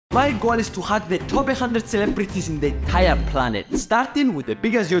My goal is to hug the top 100 celebrities in the entire planet, starting with the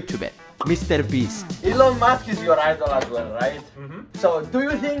biggest YouTuber, Mr. Beast. Elon Musk is your idol as well, right? So, do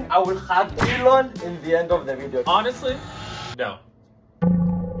you think I will hug Elon in the end of the video? Honestly, no.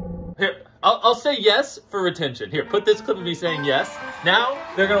 Here, I'll say yes for retention. Here, put this clip of me saying yes. Now,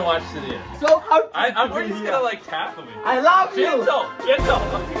 they're gonna watch to the end. So how I'm just gonna like tackle me. I love you! Gentle.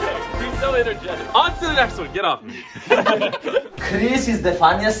 Okay, she's so energetic. On to the next one, get off me. Chris is the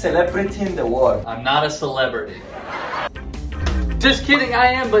funniest celebrity in the world. I'm not a celebrity. Just kidding, I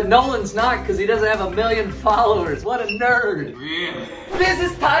am, but Nolan's not because he doesn't have 1 million followers. What a nerd. This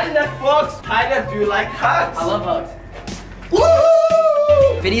is Tyler Fox. Tyler, do you like hugs? I love hugs. Woo!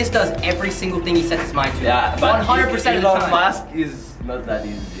 Phineas does every single thing he sets his mind to. Yeah, but 100% of the Elon time. Musk is not that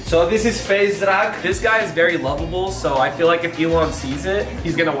easy. So this is face rag. This guy is very lovable, so I feel like if Elon sees it,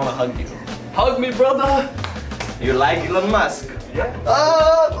 he's gonna want to hug you. Hug me, brother. You like Elon Musk? Yeah.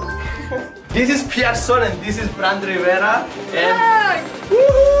 Oh! This is Pearson and this is Brand Rivera. And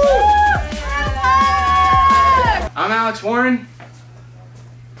I'm Alex Warren.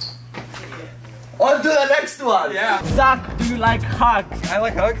 on to the next one. Yeah. Zach, do you like hugs? I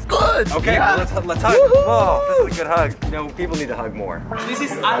like hugs. Good. Okay, Yeah. well, let's hug. Oh, this is a good hug. You know, people need to hug more. This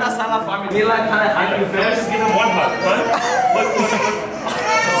is Anna Sala family. Mila, can I hug you first? Just give him one hug, right?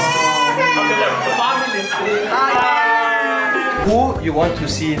 Family, please. Who you want to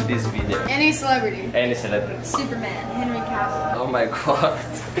see in this video? Any celebrity. Any celebrity. Superman, Henry Cavill. Oh my god.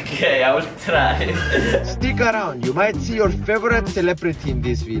 Okay, I will try. Stick around, you might see your favorite celebrity in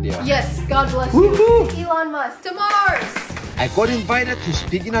this video. Yes, God bless you. Elon Musk. To Mars. I got invited to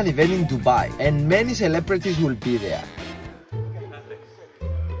speak in an event in Dubai, and many celebrities will be there.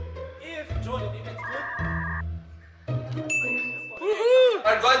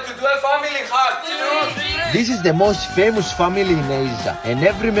 We're going to do a family hug. This is the most famous family in Asia, and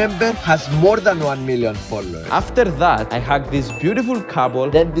every member has more than 1 million followers. After that, I hug this beautiful couple,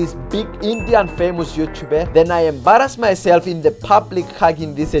 then this big Indian famous YouTuber, then I embarrass myself in the public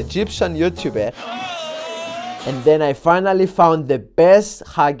hugging this Egyptian YouTuber, and then I finally found the best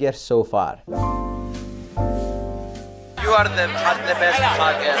hugger so far. You are the best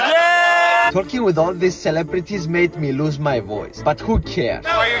hugger. Talking with all these celebrities made me lose my voice, but who cares?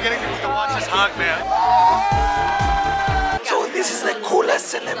 Why are you getting to watch this hug, man? So this is the coolest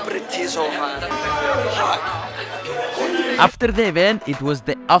celebrity so far. After the event, it was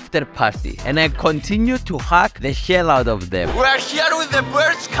the after party, and I continued to hug the hell out of them. We are here with the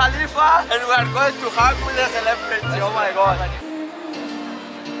Burj Khalifa and we are going to hug with the celebrity. Oh my god.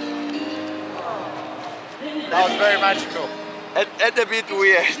 That was very magical. And a bit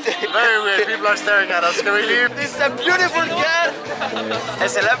weird. Very weird. People are staring at us. Can we leave? This is a beautiful girl, a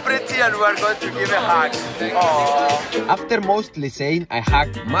celebrity, and we are going to give a hug. Aww. After mostly saying I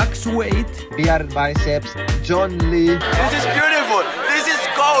hugged Max Weight, Beer Biceps, John Lee. This is beautiful. This is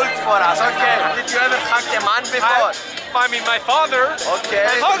gold for us. Okay. Did you ever hug a man before? I mean, my father. Okay.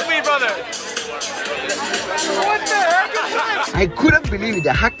 Hug me, brother. What the heck? I couldn't believe it.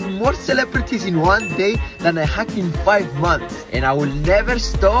 I hugged more celebrities in one day than I hugged in 5 months. And I will never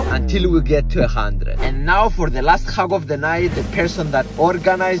stop until we get to 100. And now for the last hug of the night, the person that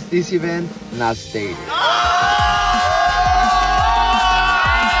organized this event, Nas Daily.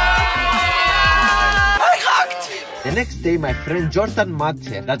 I hugged him. The next day, my friend Jordan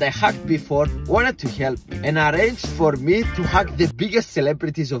Matzer, that I hugged before, wanted to help me and arranged for me to hug the biggest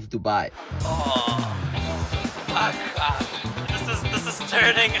celebrities of Dubai. This is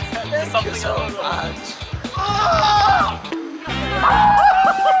turning something so much.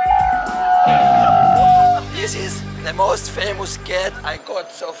 This is the most famous cat I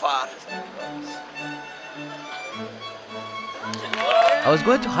got so far. I was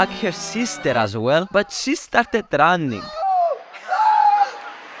going to hug her sister as well, but she started running.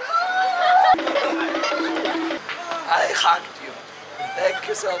 I hugged you. Thank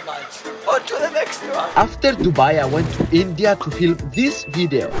you so much. On to the next one. After Dubai, I went to India to film this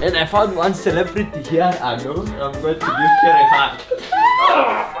video. And I found one celebrity here, Anu. I'm going to give her a hug.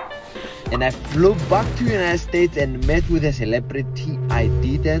 And I flew back to the United States and met with a celebrity I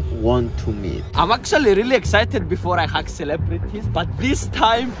didn't want to meet. I'm actually really excited before I hug celebrities, but this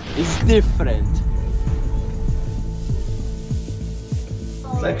time is different.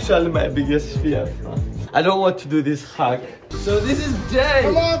 It's actually my biggest fear. I don't want to do this hug. So this is Jay.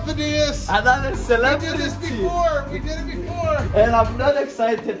 Come on, Phineas! Another celebrity. We did it before! And I'm not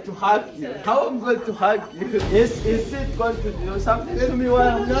excited to hug you. How I'm going to hug you? Is it going to do something to me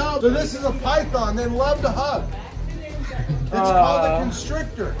while No, so this is a python. They love to hug. It's called a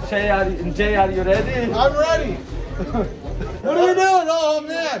constrictor. Jay, are you ready? I'm ready. What are we doing? Oh,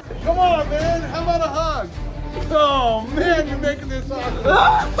 man. Come on, man. How about a hug? Oh, man, you're making this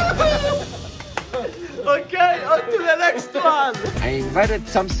awkward. Okay, on to the next one. I invited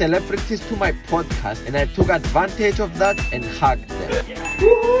some celebrities to my podcast and I took advantage of that and hugged them.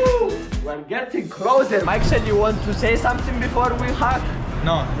 Woohoo! We're getting closer. Mike said you want to say something before we hug?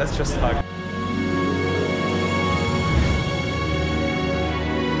 No, let's just hug.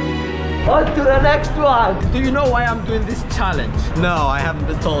 On to the next one. Do you know why I'm doing this challenge? No, I haven't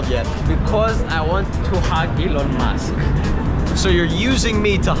been told yet. Because I want to hug Elon Musk. So you're using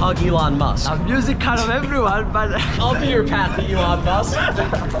me to hug Elon Musk? I'm using kind of everyone, but I'll be your path to Elon Musk.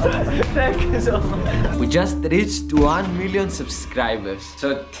 Thank you so much. We just reached 1 million subscribers.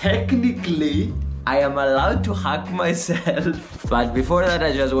 So technically, I am allowed to hug myself. But before that,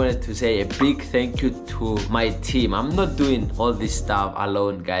 I just wanted to say a big thank you to my team. I'm not doing all this stuff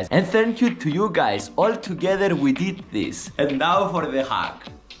alone, guys. And thank you to you guys. All together we did this. And now for the hug.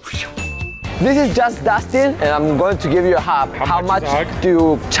 This is just Dustin, and I'm going to give you a hug. How much do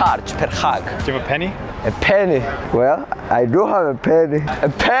you charge per hug? Do you have a penny? A penny? Well, I do have a penny. A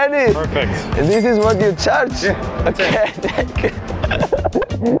penny! Perfect. And this is what you charge? Yeah, okay, thank you.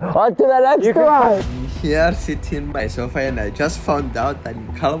 On to the next one. Here sitting by sofa and I just found out that in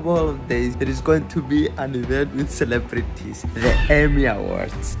a couple of days there is going to be an event with celebrities, the Emmy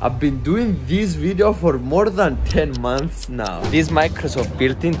Awards. I've been doing this video for more than 10 months now. This Microsoft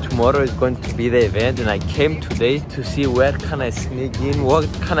built-in tomorrow is going to be the event, and I came today to see where can I sneak in, what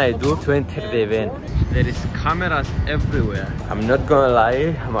can I do to enter the event. There is cameras everywhere. I'm not gonna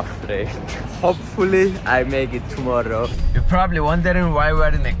lie, I'm afraid. Hopefully I make it tomorrow. You're probably wondering why we're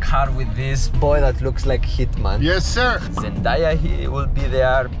in a car with this boy that looks like Hitman. Yes, sir. Zendaya, he will be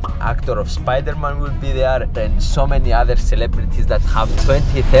there, actor of Spider-Man will be there, and so many other celebrities that have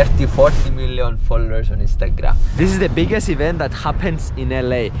 20, 30, 40 million followers on Instagram. This is the biggest event that happens in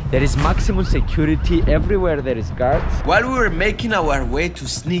LA. There is maximum security everywhere, there is guards. While we were making our way to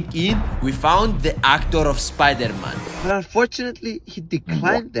sneak in, we found the actor of Spider-Man. But unfortunately, he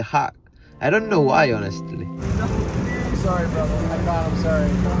declined the hug. I don't know why, honestly. I'm sorry, brother. I'm sorry.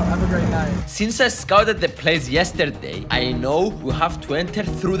 Have a great night. Since I scouted the place yesterday, I know we have to enter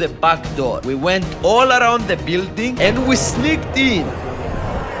through the back door. We went all around the building and we sneaked in.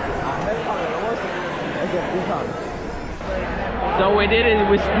 So we did it,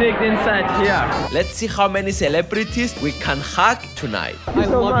 we sneaked inside here. Let's see how many celebrities we can hug tonight. I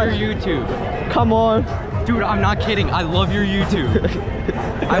love your YouTube. Come on. Dude, I'm not kidding. I love your YouTube.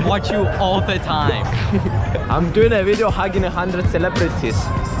 I watch you all the time. I'm doing a video hugging 100 celebrities.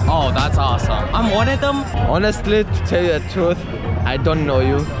 Oh, that's awesome. I'm one of them? Honestly, to tell you the truth, I don't know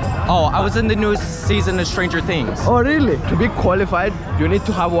you. Oh, I was in the newest season of Stranger Things. Oh, really? To be qualified, you need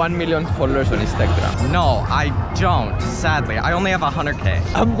to have 1 million followers on Instagram. No, I don't, sadly. I only have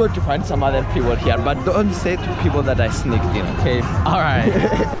 100K. I'm going to find some other people here, but don't say to people that I sneaked in, okay? Alright.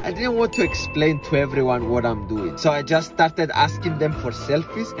 I didn't want to explain to everyone what I'm doing, so I just started asking them for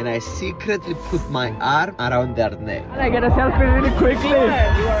selfies and I secretly put my arm around their neck. Can I get a selfie really quickly?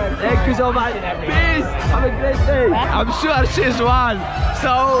 Thank you so much. Peace. Have a great day. I'm sure she's one.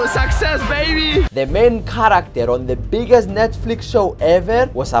 So, success, baby. The main character on the biggest Netflix show ever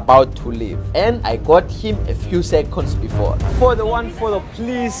was about to leave, and I got him a few seconds before. For the one photo,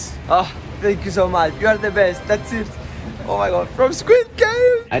 please. Oh, thank you so much. You are the best. That's it. Oh my god, from Squid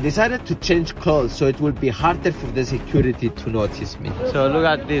Game! I decided to change clothes so it would be harder for the security to notice me. So look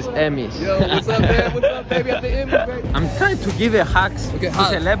at these Emmys. Yo, what's up, man? What's up, baby? At the Emmys, baby. I'm trying to give a hug to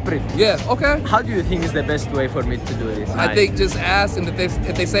celebrities. Yeah, okay. How do you think is the best way for me to do this? I think just ask, and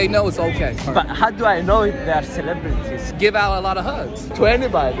if they say no, it's okay. But how do I know if they are celebrities? Give out a lot of hugs. To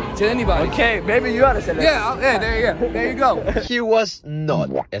anybody? To anybody. Okay, maybe you are a celebrity. Yeah, there you go. He was not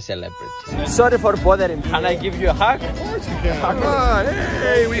a celebrity. Sorry for bothering. Can I give you a hug? Of course you can. Come on,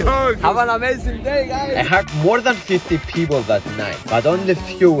 hey, we hug. Have an amazing day, guys. I hugged more than 50 people that night, but only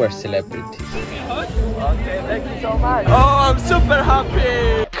few were celebrities. Okay, thank you so much. Oh, I'm super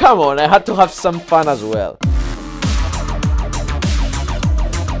happy. Come on, I had to have some fun as well.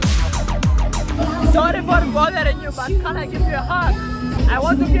 Sorry for bothering you, but can I give you a hug? I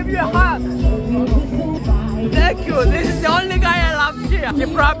want to give you a hug. Thank you. This is the only guy I love here. He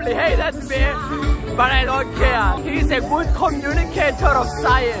probably hated me, but I don't care. He's a good communicator of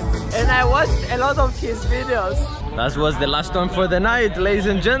science, and I watched a lot of his videos. That was the last one for the night, ladies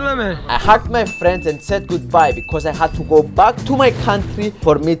and gentlemen. I hugged my friends and said goodbye because I had to go back to my country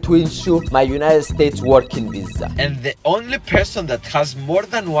for me to issue my United States working visa. And the only person that has more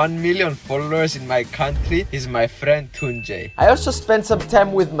than 1 million followers in my country is my friend Tunjay. I also spent some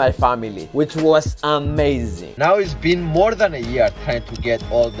time with my family, which was amazing. Now it's been more than a year trying to get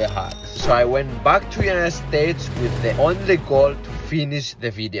all the hugs. So I went back to United States with the only goal to finish the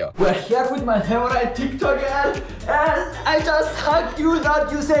video. We're here with my favorite TikToker and I just hugged you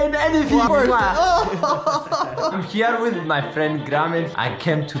without you saying anything. I'm here with my friend Gramin. I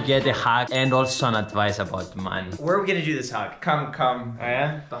came to get a hug and also an advice about money. Where are we gonna do this hug? Come. Oh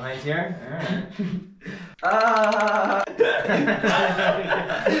yeah? Behind here? Alright.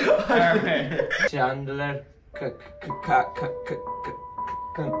 Chandler, can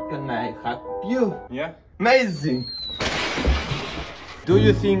I hug you? Yeah. Amazing! Do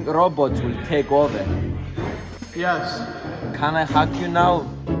you think robots will take over? Yes. Can I hug you now?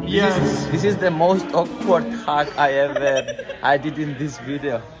 Yes. This is the most awkward hug I did in this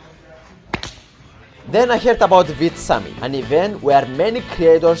video. Then I heard about Vid Summit, an event where many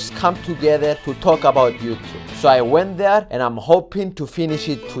creators come together to talk about YouTube. So I went there and I'm hoping to finish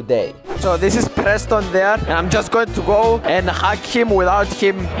it today. So this is Preston there and I'm just going to go and hug him without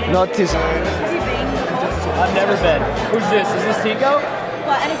him noticing. I've never been. Who's this? Is this Tico?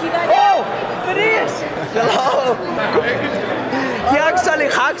 Well, and if you guys... Oh! It is! Hello! He actually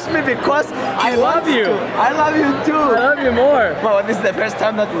hugs me because I love you. I love you too. I love you more. Well, this is the first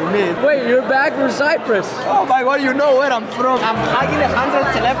time that we meet. Wait, you're back from Cyprus. Oh my god, you know where I'm from. I'm hugging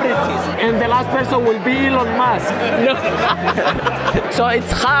 100 celebrities. And the last person will be Elon Musk. No. So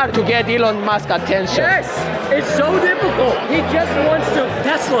it's hard to get Elon Musk attention. Yes, it's so difficult. He just wants to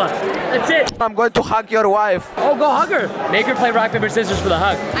Tesla. That's it. I'm going to hug your wife. Oh, go hug her. Make her play rock, paper, scissors for the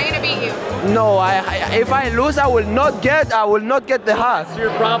hug. I'm gonna beat you. No, if I lose, I will not get the hug. That's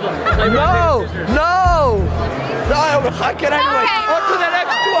your problem. Play rock, No, paper, scissors. no, I will hug her anyway. Okay. On to the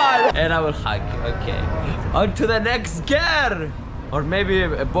next one. And I will hug you, okay. On to the next girl! Or maybe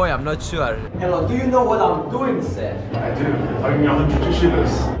a boy, I'm not sure. Hello, do you know what I'm doing, sir? I do. I'm young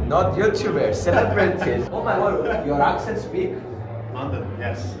YouTubers. Not YouTubers, celebrities. Oh my god, your accent speak? London,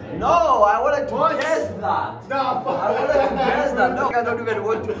 yes. No, I wanted to guess that. No, I wanted to guess that. No, I don't even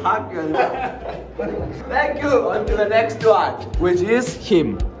want to hug you. Thank you. On to the next one, which is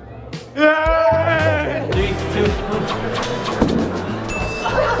him. Yay! 3, 2, 1.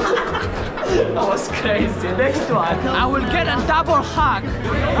 That was crazy. Next one. I will get a double hug.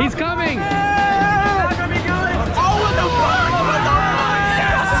 He's coming. Oh, what the fuck? Oh my god!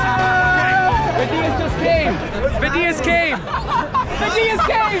 Vidias just came. Vidias came. Vidias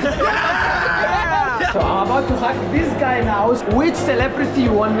came. So I'm about to hug this guy now. Which celebrity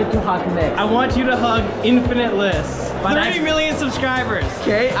you want me to hug next? I want you to hug Infinite Lists. 30 million subscribers.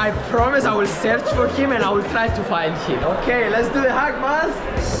 Okay, I promise I will search for him and I will try to find him. Okay, let's do the hug, man.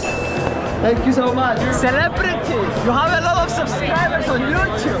 Thank you so much. Celebrities, you have a lot of subscribers on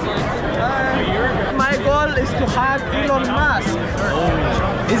YouTube. My goal is to hug Elon Musk.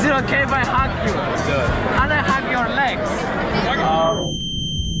 Is it okay if I hug you? Can I hug your legs?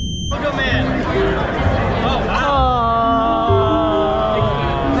 Look at man.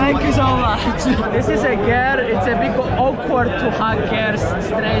 Thank you so much. This is a girl. It's a bit awkward to hug girls,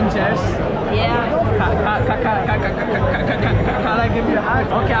 strangers. Yeah. Can I give you a hug?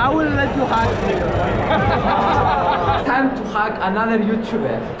 Okay, I will let you hug me. Time to hug another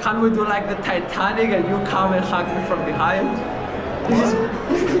YouTuber. Can we do like the Titanic and you come and hug me from behind?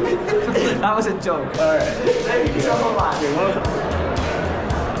 That was a joke. Alright. Thank you so much.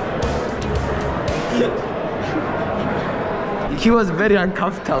 He was very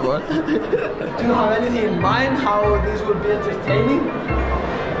uncomfortable. Do you have anything in mind how this would be entertaining?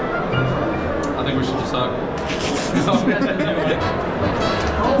 I think we should just hug.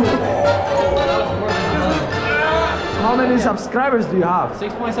 How many subscribers do you have?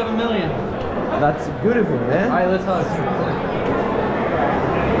 6.7 million. That's beautiful, man. All right, let's hug.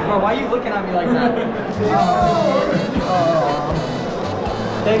 Bro, why are you looking at me like that?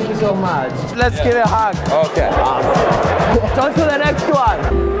 Thank you so much. Let's give a hug. Okay. On to the next one.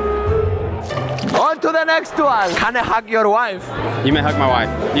 On to the next one. Can I hug your wife? You may hug my wife.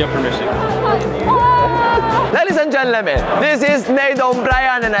 You have permission. Ladies and gentlemen, this is Nate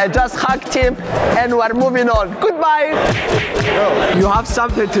O'Brien and I just hugged him and we're moving on. Goodbye. You have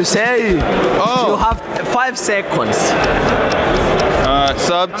something to say? Oh. You have 5 seconds.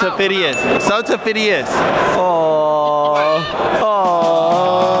 Sub to Phidias. Sub to Phidias. Oh.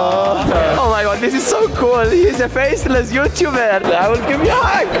 Oh. Oh my god. this is so cool. He's a faceless YouTuber. I will give you a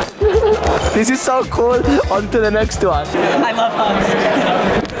hug. This is so cool. On to the next one. I love hugs.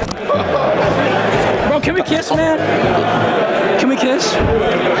 Bro, can we kiss, man? Can we kiss?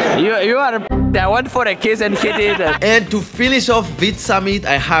 You are I went for a kiss and he didn't. And to finish off Vid Summit,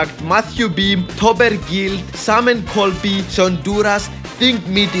 I hugged Matthew Beam, Tober Guild, Sam and Colby, Honduras, Think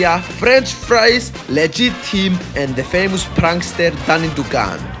Media, French Fries, Legit Team, and the famous prankster Danny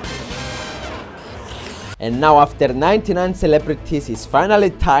Dugan. And now after 99 celebrities, it's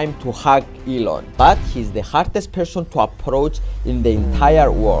finally time to hug Elon. But he's the hardest person to approach in the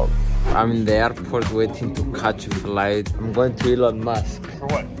entire world. I'm in the airport waiting to catch a flight. I'm going to Elon Musk. For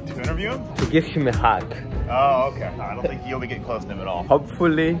what? To interview him? To give him a hug. Oh, okay. I don't think you'll be getting close to him at all.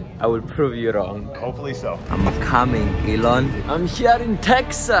 Hopefully, I will prove you wrong. Hopefully so. I'm coming, Elon. I'm here in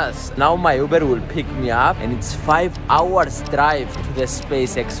Texas. Now my Uber will pick me up and it's 5 hours drive to the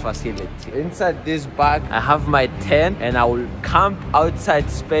SpaceX facility. Inside this bag, I have my tent and I will camp outside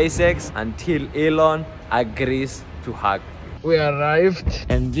SpaceX until Elon agrees to hug me. We arrived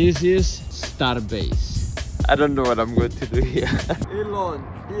and this is Starbase. I don't know what I'm going to do here. Elon.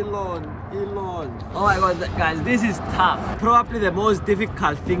 Oh my god, guys, this is tough. Probably the most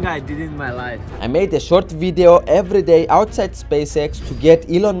difficult thing I did in my life. I made a short video every day outside SpaceX to get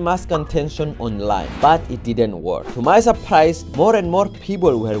Elon Musk's attention online, but it didn't work. To my surprise, more and more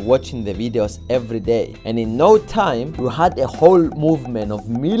people were watching the videos every day, and in no time, we had a whole movement of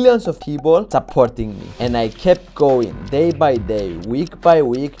millions of people supporting me. And I kept going day by day, week by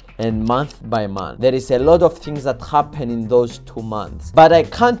week, and month by month. There is a lot of things that happen in those 2 months, but I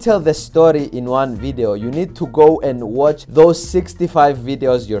can't tell the story in one video. You need to go and watch those 65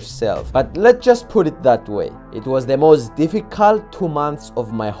 videos yourself. But let's just put it that way. It was the most difficult 2 months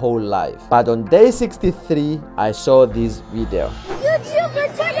of my whole life. But on day 63, I saw this video. YouTube,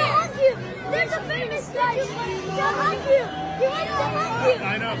 they're trying to hug you. There's a famous guy who wants to hug you. He wants to hug you.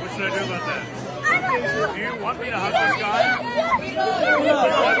 I know. What should I do about that? I don't know. Do you want me to hug this guy? Yes. You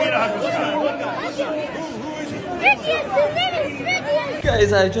want me to hug this guy? His name is Vivian.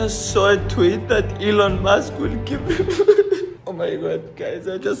 Guys, I just saw a tweet that Elon Musk will give me. Oh my god, guys,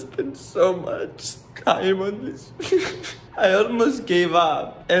 I just spent so much time on this. I almost gave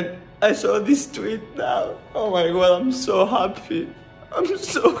up and I saw this tweet now. Oh my god, I'm so happy. I'm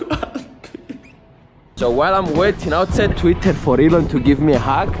so happy. So while I'm waiting outside Twitter for Elon to give me a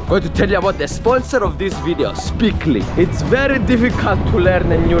hug, I'm going to tell you about the sponsor of this video, Speakly. It's very difficult to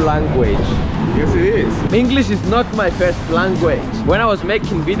learn a new language. Yes, it is. English is not my first language. When I was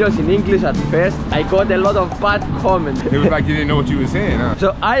making videos in English at first, I got a lot of bad comments. It was like you didn't know what you were saying, huh?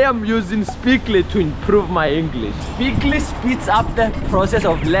 So I am using Speakly to improve my English. Speakly speeds up the process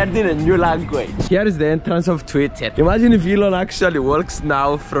of learning a new language. Here is the entrance of Twitter. Imagine if Elon actually walks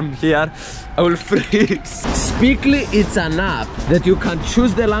now from here. I will freeze. Speakly, it's an app that you can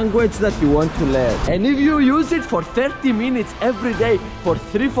choose the language that you want to learn. And if you use it for 30 minutes every day for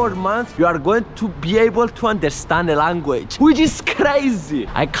 3-4 months, you are going to be able to understand a language, which is crazy.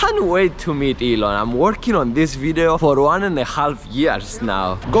 I can't wait to meet Elon. I'm working on this video for 1.5 years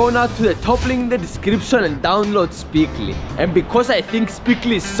now. Go now to the top link in the description and download Speakly. And because I think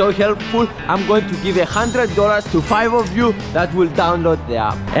Speakly is so helpful, I'm going to give $100 to 5 of you that will download the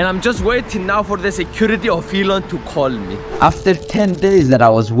app. And I'm just waiting now for the security of Elon to call me. After 10 days that I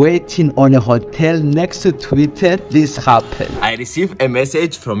was waiting on a hotel next to Twitter, this happened. I received a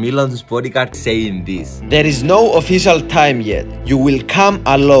message from Elon's bodyguard saying this. There is no official time yet. You will come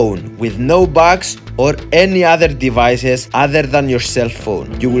alone with no bags or any other devices other than your cell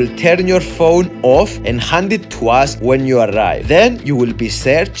phone. You will turn your phone off and hand it to us when you arrive. Then you will be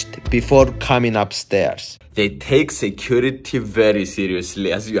searched before coming upstairs. They take security very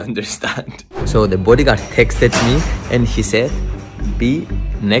seriously, as you understand. So the bodyguard texted me and he said, be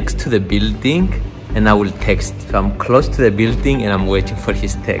next to the building and I will text. So I'm close to the building and I'm waiting for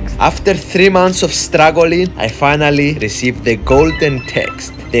his text. After 3 months of struggling, I finally received the golden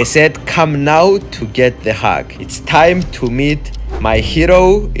text. They said, come now to get the hug. It's time to meet my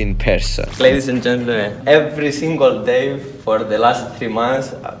hero in person. Ladies and gentlemen, every single day for the last 3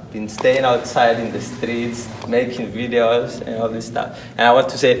 months, I've been staying outside in the streets, making videos and all this stuff. And I want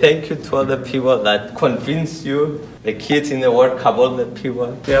to say thank you to all the people that convinced you, the kids in the World Cup, all the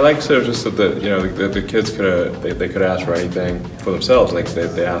people. Yeah, I like sort of just that the kids could have asked for anything for themselves. Like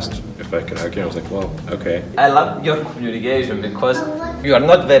they asked if I could hug you. I was like, well, okay. I love your communication because you are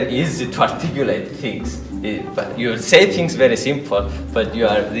not very easy to articulate things. But you say things very simple, but you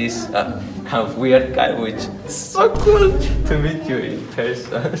are this kind of weird guy, which is so cool to meet you in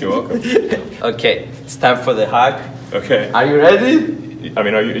person. You're welcome. Okay, it's time for the hug. Okay. Are you ready? I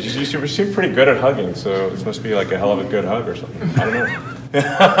mean, you seem pretty good at hugging, so this must be like a hell of a good hug or something. I don't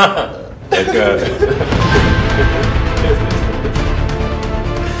know.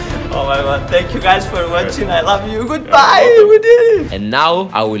 Oh my god, thank you guys for watching. I love you. Goodbye. We did it. And now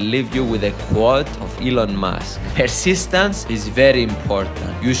I will leave you with a quote of Elon Musk. Persistence is very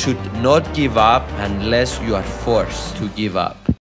important. You should not give up unless you are forced to give up.